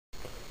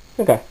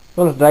Okay,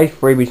 one of today's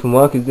freebies from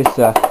work is this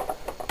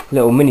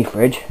little mini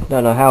fridge.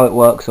 Don't know how it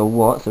works or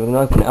what, so we're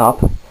going to open it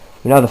up.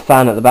 We know the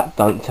fan at the back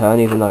don't turn,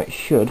 even though it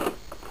should.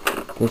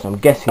 At least I'm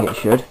guessing it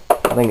should.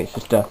 I think it's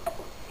just a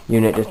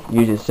unit just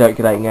uses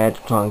circulating air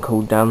to try and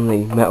cool down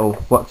the metal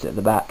what's at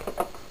the back.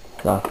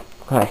 So,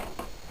 okay,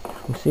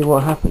 we'll see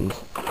what happens.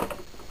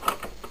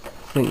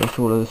 I think that's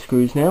all of the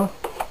screws now.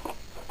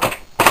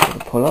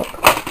 Pull up.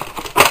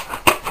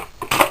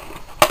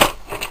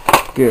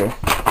 Good.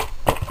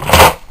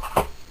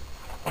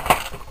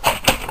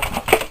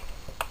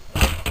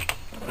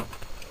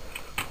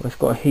 It's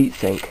got a heat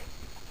sink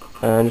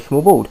and a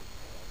small board.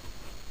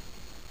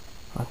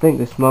 I think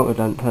this motor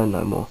don't turn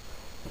no more.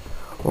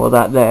 Or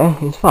that there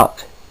is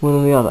fucked. One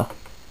or the other.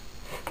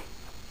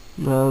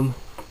 It's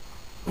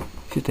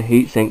just a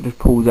heat sink, just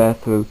pulls air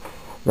through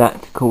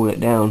that to cool it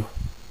down.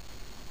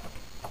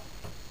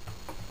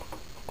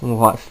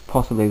 Well, it's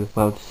possibly the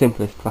world's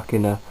simplest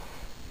fucking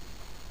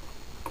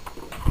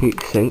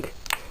heat sink.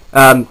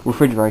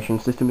 Refrigeration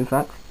system, in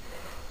fact.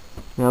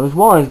 Now there's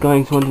wires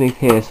going to underneath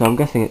here, so I'm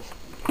guessing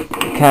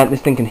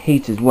this thing can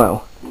heat as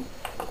well.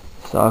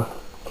 So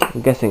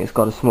I'm guessing it's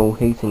got a small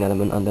heating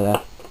element under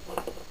there.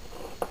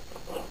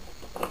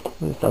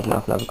 I'll just open it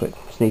up and have a quick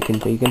sneak in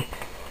peeking. To be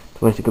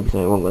honest, there could be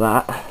something wrong with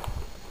that.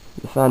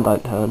 The fan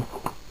don't turn.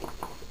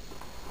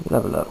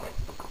 We'll have a look.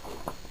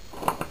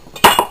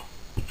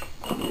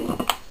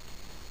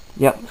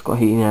 Yep, it's got a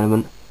heating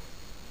element.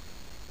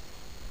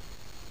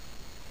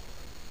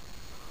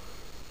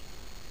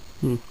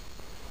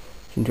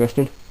 It's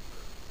interesting.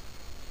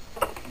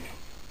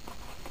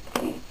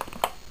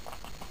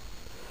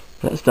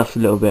 That stuff's a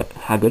little bit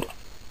haggard.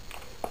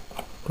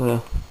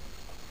 But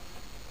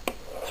I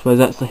suppose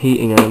that's the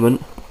heating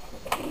element.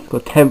 It's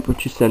got a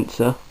temperature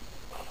sensor.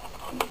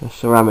 A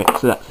ceramic,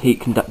 so that's heat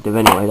conductive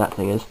anyway, that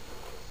thing is.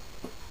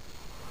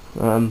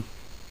 We'll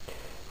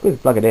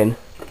plug it in.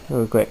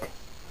 Real quick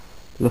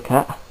look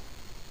at.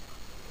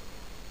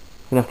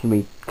 It's gonna have to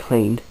be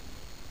cleaned.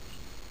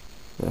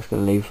 That's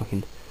gonna leave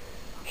fucking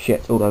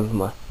shit all over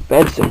my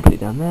bed, so I'll put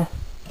it down there.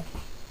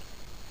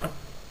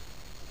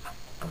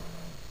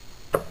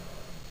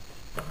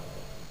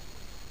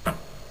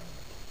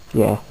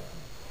 Yeah.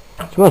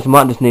 To be honest, I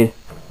might just need a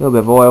little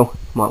bit of oil.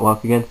 Might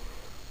work again.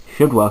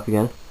 Should work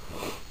again.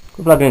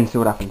 We'll plug it in and see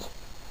what happens.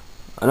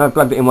 I know I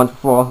plugged it in once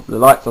before. The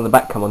lights on the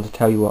back come on to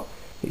tell you what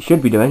it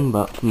should be doing,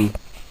 but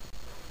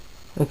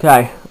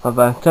okay,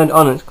 I've turned it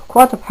on and it's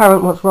quite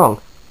apparent what's wrong.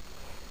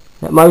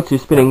 That motor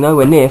is spinning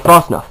nowhere near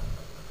fast enough.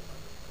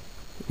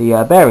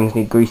 The bearings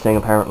need greasing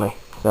apparently,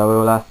 so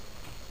we'll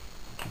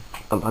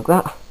unplug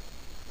that.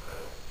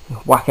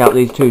 Whack out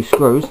these two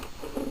screws.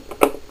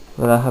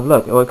 We'll have a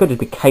look. Or it could just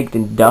be caked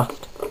in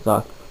dust.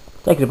 So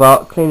take it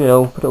apart, clean it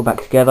all, put it all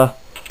back together.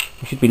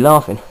 You should be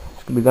laughing.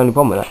 This could be the only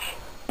problem with that.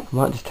 I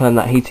might just turn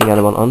that heating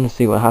element on and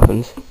see what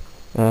happens.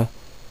 Turn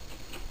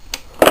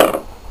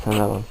that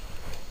on.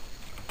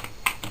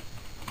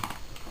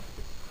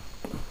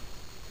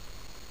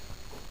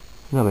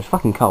 No, it's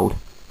fucking cold.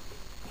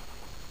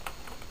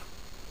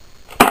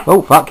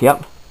 Oh fuck,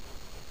 yep.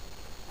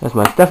 That's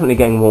most definitely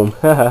getting warm.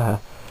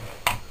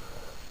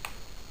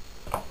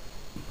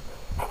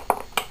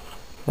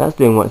 That's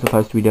doing what it's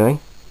supposed to be doing.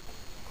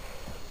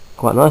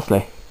 Quite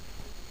nicely.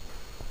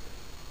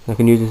 I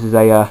can use this as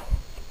a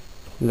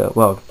little,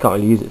 well, can't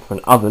really use it for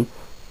an oven.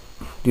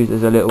 Use it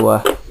as a little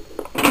I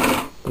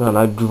don't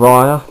know,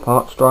 dryer,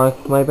 parts dryer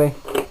maybe.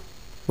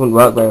 Wouldn't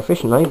work very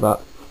efficiently,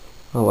 but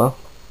oh well.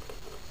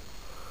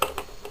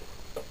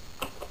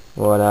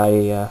 Or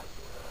a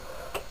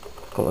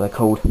what they're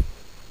called.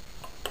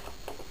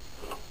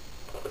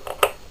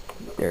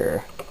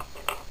 There.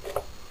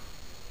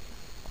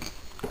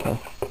 Okay.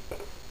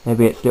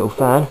 Maybe it's a little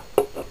fan.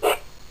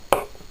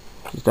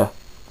 Just a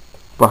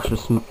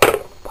brushless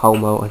pole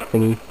motor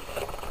thingy.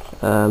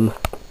 I'm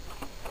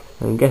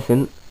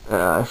guessing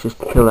let's just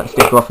peel that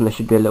sticker off and there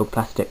should be a little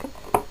plastic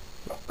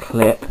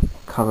clip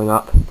covering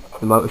up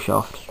the motor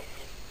shaft.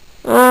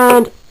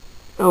 And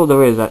oh,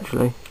 there is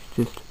actually.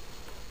 It's just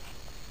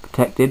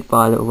protected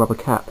by a little rubber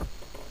cap.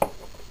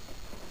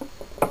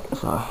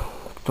 So,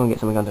 try and get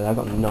something under there. I've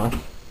got a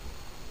knife.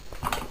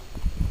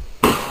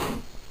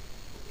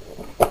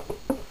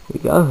 There we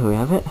go, here we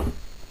have it.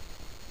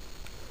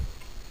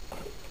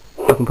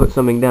 I can put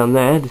something down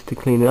there just to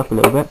clean it up a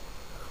little bit.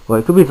 Well,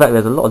 it could be the fact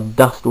there's a lot of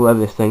dust all over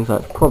this thing, so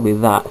it's probably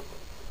that.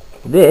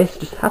 This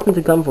just happened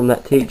to come from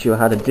that teacher I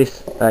had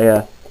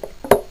a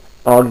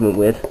argument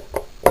with.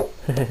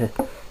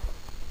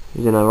 She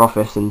was in her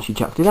office and she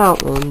chucked it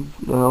out, and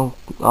well,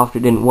 after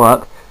it didn't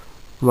work,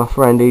 my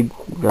friend, he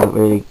don't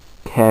really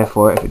care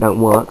for it if it don't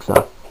work,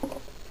 so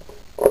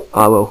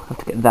I will have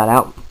to get that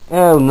out.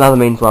 Another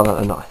means rather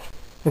than a knife.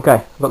 Okay,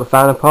 I've got the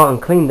fan apart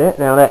and cleaned it.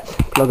 Now let's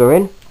plug her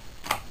in.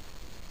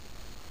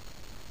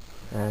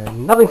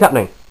 And nothing's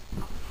happening.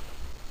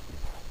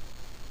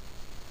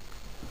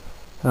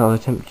 Oh, the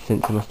temperature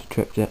sensor must have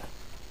tripped it.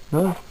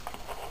 No? What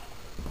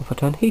if I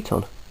turn heat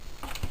on?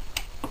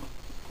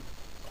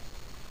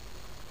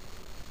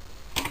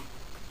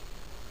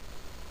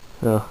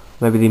 Oh,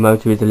 maybe the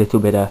motor is a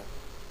little bit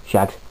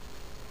shagged.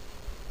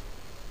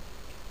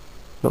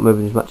 Not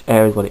moving as much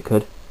air as what it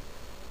could.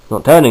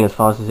 Not turning as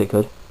fast as it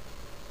could.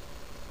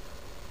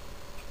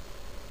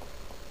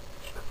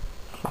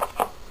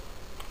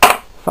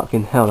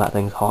 Fucking hell, that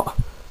thing's hot.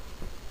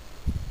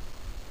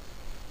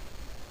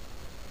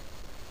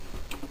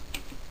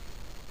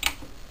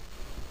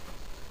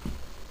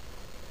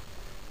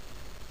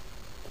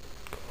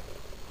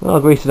 Well,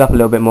 I'll grease it up a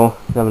little bit more.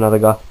 Have another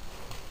go.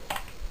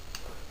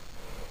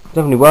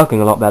 Definitely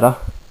working a lot better.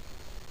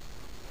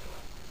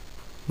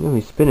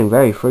 He's spinning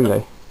very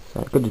freely.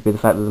 So it could just be the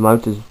fact that the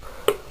motor's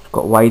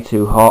got way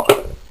too hot.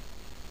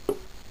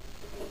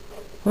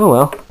 Oh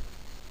well.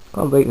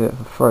 Can't beat it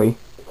for free.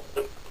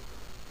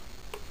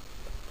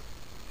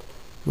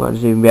 Might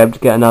just even be able to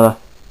get another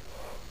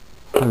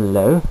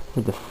hello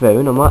with the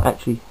phone. I might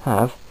actually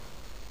have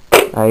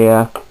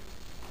a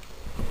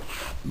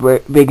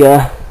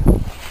bigger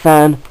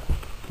fan,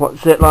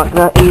 what's it like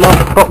that, in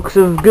my box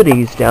of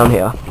goodies down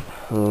here.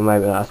 Oh,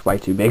 maybe that's way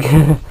too big.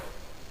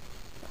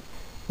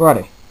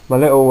 Righty, my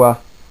little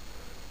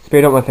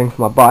speedometer thing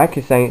for my bike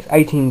is saying it's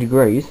 18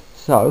 degrees,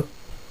 so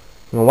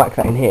I'm going to whack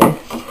that in here.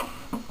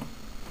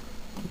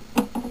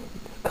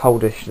 It's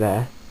coldish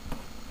there,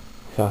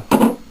 so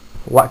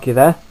whack you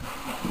there,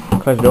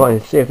 close the door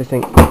and see if this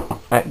thing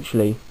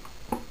actually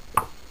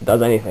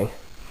does anything.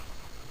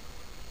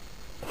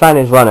 The fan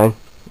is running,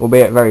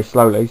 albeit very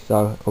slowly,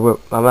 so I'm going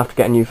to have to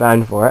get a new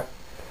fan for it,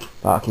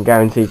 but I can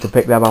guarantee to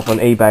pick them up on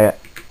eBay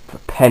for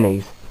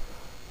pennies.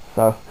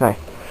 So hey,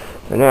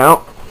 so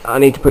now I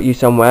need to put you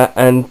somewhere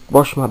and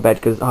wash my bed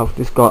because I've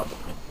just got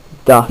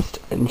dust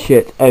and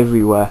shit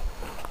everywhere.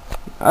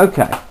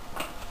 Okay,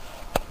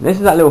 this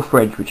is that little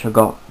fridge which I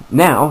got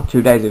now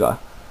 2 days ago.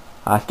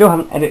 I still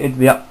haven't edited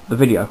the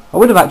video. I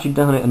would have actually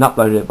done it and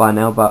uploaded it by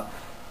now, but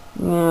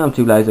yeah, I'm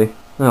too lazy.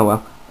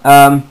 Oh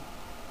well.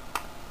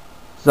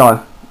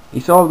 So you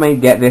saw me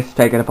get this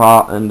taken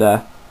apart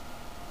and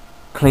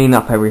clean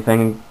up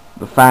everything.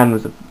 The fan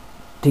was a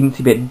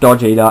teensy bit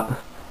dodgy, that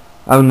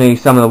only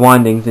some of the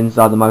windings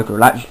inside the motor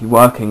were actually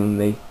working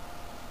and the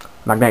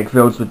magnetic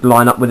fields would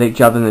line up with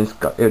each other, and it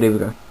would either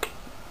go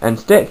and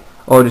stick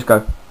or just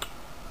go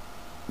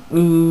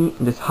and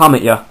just hum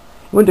at you. It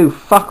wouldn't do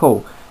fuck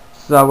all.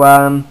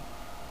 So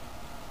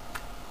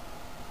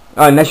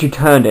unless you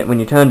turned it, when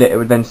you turned it, it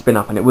would then spin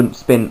up and it wouldn't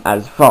spin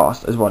as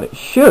fast as what it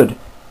should.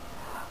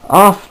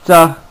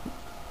 After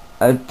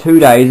 2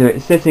 days of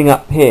it sitting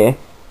up here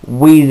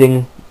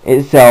wheezing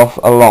itself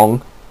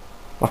along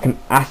like an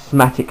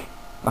asthmatic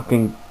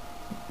fucking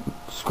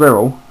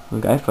squirrel,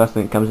 okay, first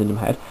thing that comes into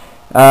my head,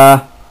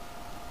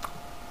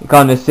 it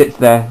kind of sits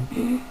there,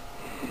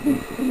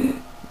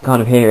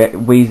 kind of hear it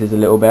wheezes a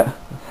little bit,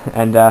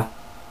 and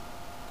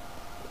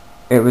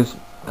it was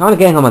kind of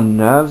getting on my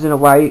nerves in a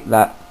way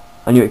that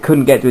I knew it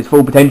couldn't get to its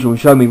full potential and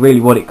show me really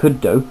what it could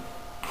do,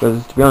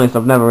 because to be honest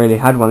I've never really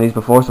had one of these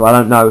before, so I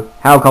don't know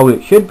how cold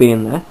it should be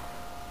in there.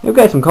 You'll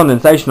get some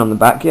condensation on the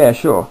back, yeah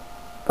sure,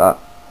 but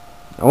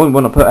I wouldn't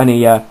want to put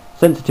any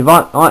sensitive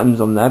items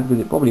on there because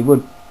it probably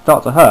would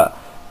start to hurt.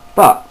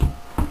 But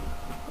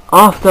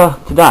after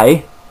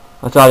today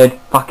I decided,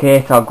 fuck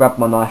it, I'll grab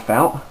my knife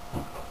out.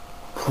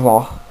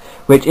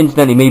 Which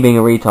incidentally, me being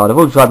a retard, I've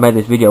already tried to make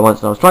this video once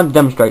and I was trying to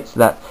demonstrate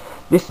that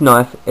this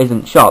knife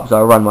isn't sharp, so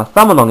I run my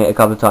thumb along it a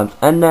couple of times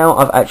and now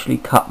I've actually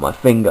cut my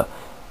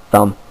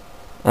thumb,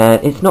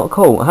 and it's not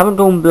cool. I haven't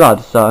drawn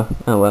blood, so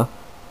oh well.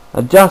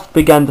 I just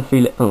began to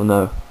feel it. Oh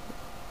no, it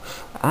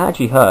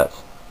actually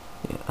hurts.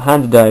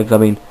 Hand today because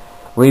I've been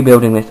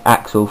rebuilding this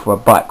axle for a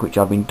bike which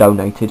I've been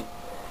donated.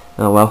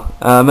 Oh well.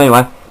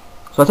 Anyway,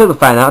 so I took the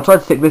fan out. I tried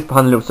to stick this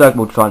behind the little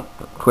circle to try and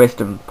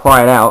twist and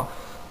pry it out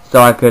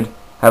so I could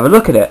have a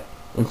look at it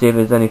and see if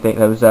there's anything.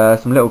 There was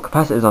some little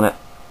capacitors on it.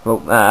 Well,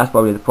 that's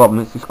probably the problem.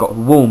 It's just got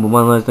warm and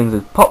one of those things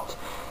has popped.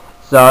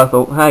 So I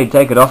thought, hey,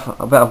 take it off.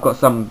 I bet I've got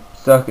some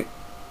circuit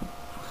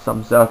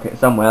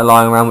somewhere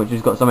lying around which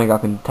has got something I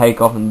can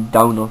take off and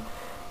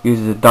use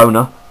as a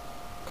donor.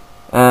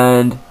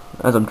 And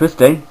as I'm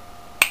twisting,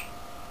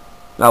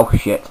 oh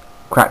shit,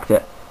 cracked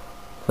it.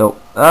 So,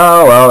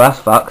 oh well, that's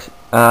fucked.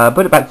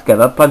 Put it back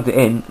together, plugged it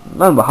in,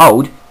 lo and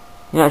behold,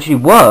 it actually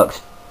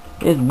works.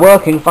 It's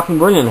working fucking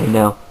brilliantly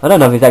now. I don't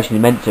know if it's actually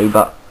meant to,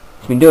 but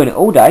it's been doing it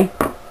all day.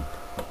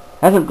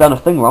 Hasn't done a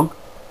thing wrong.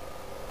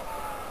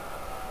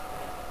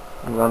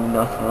 Running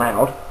nice and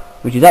loud,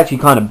 which is actually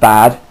kind of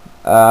bad.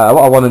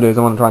 What I want to do is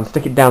I want to try and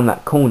stick it down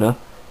that corner,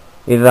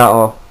 either that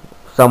or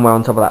somewhere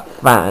on top of that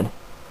fan.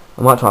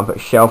 I might try and put a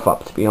shelf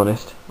up, to be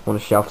honest. I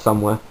want a shelf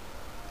somewhere.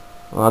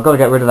 Well, I've got to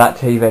get rid of that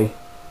TV.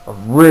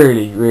 I've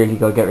really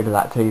got to get rid of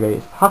that TV.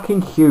 It's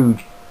fucking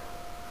huge.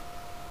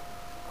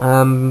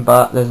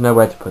 But there's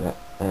nowhere to put it,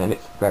 and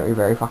it's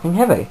very fucking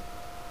heavy.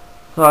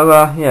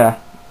 So yeah.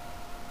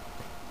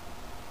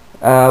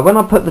 When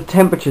I put the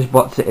temperatures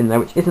watts it in there,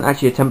 which isn't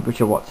actually a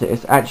temperature watts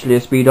it's actually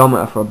a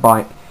speedometer for a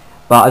bike,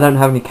 but I don't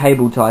have any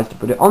cable ties to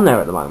put it on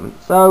there at the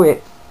moment, so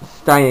it's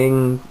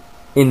staying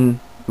in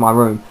my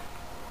room.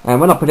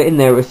 And when I put it in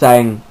there, it was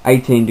saying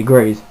 18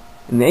 degrees.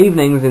 In the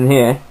evenings in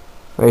here,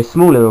 very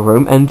small little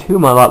room, and 2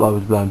 of my light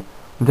bulbs blown.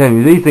 I'm telling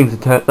you, these things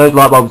those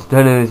light bulbs are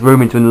turning this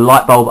room into a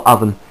light bulb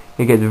oven.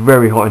 It gets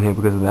very hot in here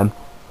because of them.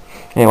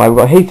 Anyway, we've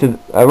got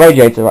a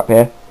radiator up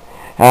here,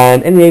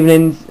 and in the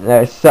evenings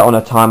it's set on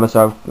a timer,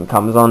 so it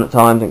comes on at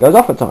times and goes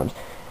off at times.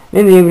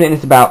 In the evening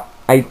it's about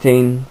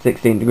 18,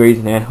 16 degrees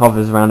in here,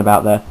 hovers around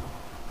about there.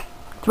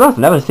 To be honest,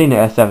 I've never seen it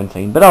at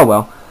 17, but oh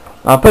well.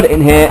 I'll put it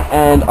in here,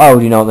 and I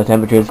already know what the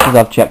temperature is because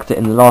I've checked it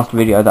in the last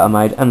video that I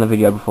made, and the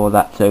video before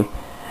that too.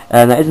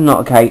 And that is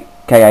not a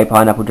KA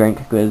pineapple drink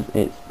because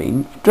it's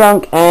been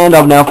drunk, and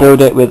I've now filled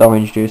it with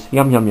orange juice.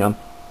 Yum yum yum.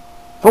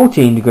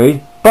 14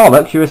 degrees.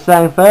 Bollocks, you were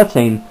saying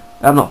 13.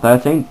 I'm not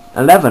 13,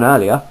 11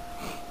 earlier.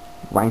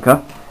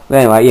 Wanker. But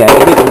anyway, yeah,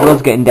 it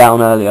was getting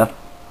down earlier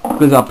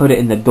because I put it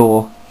in the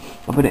door.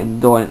 I put it in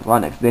the door and it's right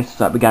next to this,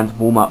 so it began to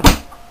warm up.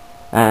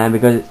 And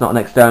because it's not an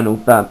external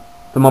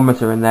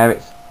thermometer in there,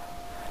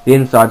 the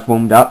inside's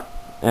warmed up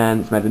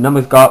and it's made the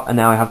numbers go up, and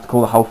now I have to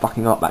cool the whole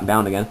fucking lot back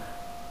down again.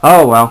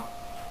 Oh well.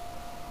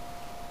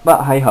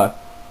 But hey ho,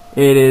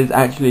 it is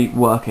actually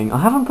working. I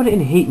haven't put it in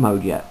heat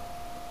mode yet.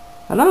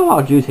 I don't know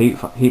what I'd use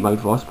heat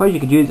mode for. I suppose you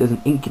could use it as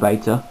an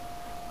incubator,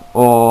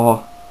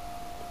 or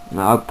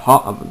no,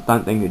 I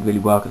don't think it'd really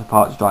work as a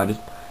parts dryer.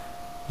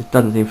 Just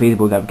doesn't seem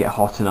feasible that it would get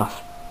hot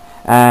enough,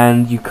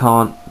 and you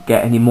can't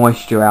get any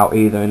moisture out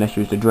either unless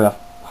you was to drill a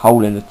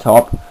hole in the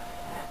top,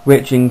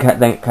 which in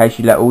case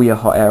you let all your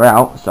hot air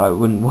out, so it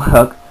wouldn't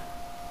work.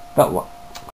 But what?